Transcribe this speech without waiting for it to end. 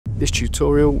This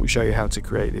tutorial will show you how to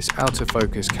create this out of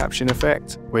focus caption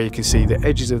effect, where you can see the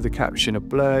edges of the caption are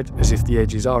blurred as if the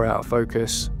edges are out of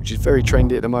focus, which is very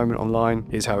trendy at the moment online.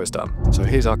 Here's how it's done. So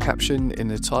here's our caption in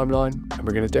the timeline, and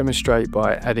we're going to demonstrate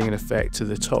by adding an effect to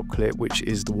the top clip, which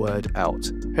is the word out.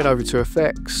 Head over to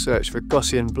effects, search for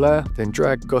Gossian blur, then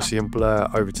drag Gossian blur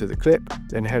over to the clip,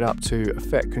 then head up to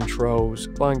effect controls,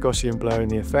 find Gossian blur in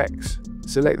the effects.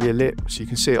 Select the ellipse, you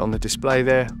can see it on the display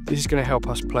there. This is going to help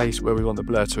us place where we want the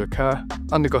blur to occur.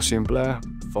 Under Gossian blur,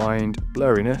 find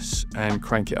blurriness and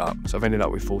crank it up. So I've ended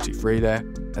up with 43 there.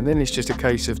 And then it's just a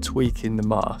case of tweaking the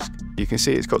mask. You can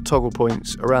see it's got toggle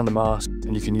points around the mask,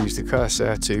 and you can use the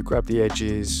cursor to grab the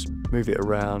edges, move it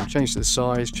around, change the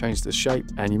size, change the shape,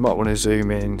 and you might want to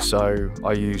zoom in, so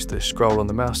I use the scroll on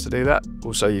the mouse to do that.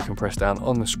 Also, you can press down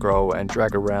on the scroll and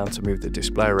drag around to move the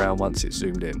display around once it's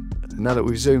zoomed in. And now that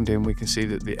we've zoomed in, we can see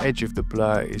that the edge of the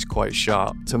blur is quite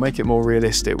sharp. To make it more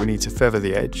realistic, we need to feather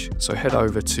the edge, so head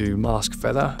over to mask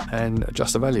feather and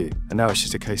adjust the value. And now it's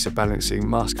just a case of balancing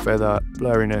mask feather,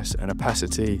 blurriness and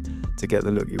opacity to get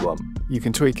the look you want. You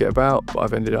can tweak it about, but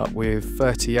I've ended up with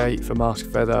 38 for mask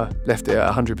feather, left it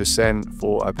at 100%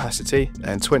 for opacity,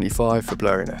 and 25 for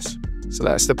blurriness. So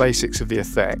that's the basics of the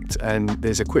effect, and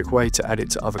there's a quick way to add it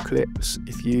to other clips.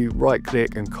 If you right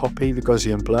click and copy the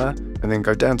Gossian blur, and then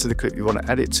go down to the clip you want to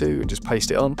add it to and just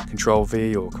paste it on, Control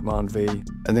V or Command V,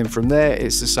 and then from there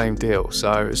it's the same deal.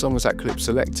 So as long as that clip's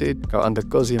selected, go under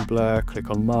Gossian blur, click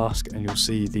on mask, and you'll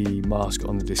see the mask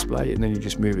on the display, and then you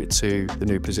just move it to the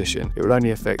new position. It will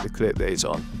only affect the clip that it's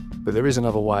on. But there is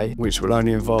another way, which will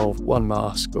only involve one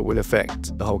mask, but will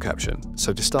affect the whole caption.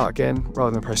 So to start again,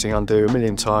 rather than pressing undo a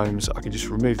million times, I can just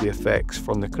remove the effects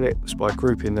from the clips by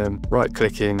grouping them, right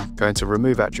clicking, going to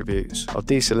remove attributes. I'll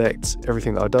deselect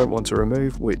everything that I don't want to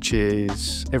remove, which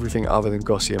is everything other than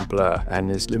Gossian blur. And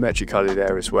there's Lumetri color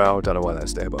there as well. Don't know why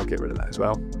that's there, but I'll get rid of that as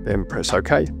well. Then press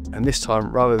OK. And this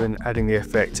time, rather than adding the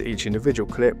effect to each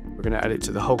individual clip, we're going to add it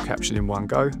to the whole caption in one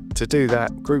go. To do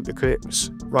that, group the clips,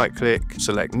 right click,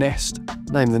 select nest,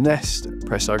 name the nest,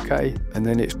 press OK, and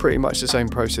then it's pretty much the same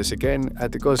process again.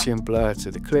 Add the Gossian blur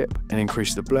to the clip and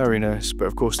increase the blurriness, but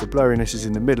of course the blurriness is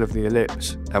in the middle of the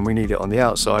ellipse and we need it on the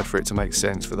outside for it to make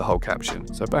sense for the whole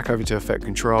caption. So back over to effect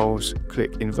controls,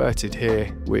 click inverted here,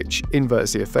 which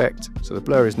inverts the effect, so the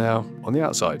blur is now on the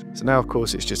outside. So now of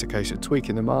course it's just a case of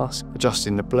tweaking the mask,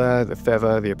 adjusting the blur, the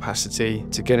feather, the opacity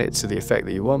to get it to the effect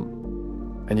that you want.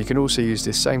 And you can also use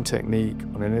this same technique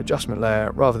on an adjustment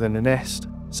layer rather than a nest.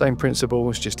 Same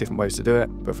principles, just different ways to do it.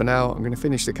 But for now, I'm going to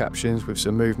finish the captions with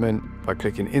some movement by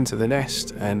clicking into the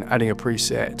nest and adding a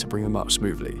preset to bring them up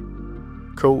smoothly.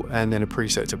 Cool, and then a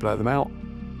preset to blur them out.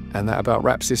 And that about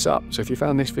wraps this up. So if you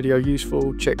found this video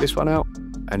useful, check this one out.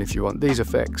 And if you want these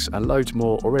effects and loads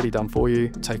more already done for you,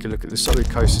 take a look at the Solid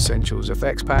Coast Essentials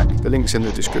effects pack. The link's in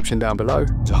the description down below.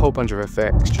 It's a whole bunch of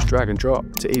effects, just drag and drop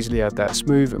to easily add that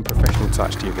smooth and professional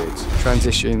touch to your vids.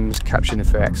 Transitions, caption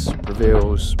effects,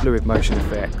 reveals, fluid motion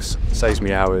effects. Saves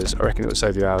me hours. I reckon it will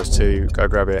save you hours too. Go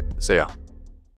grab it. See ya.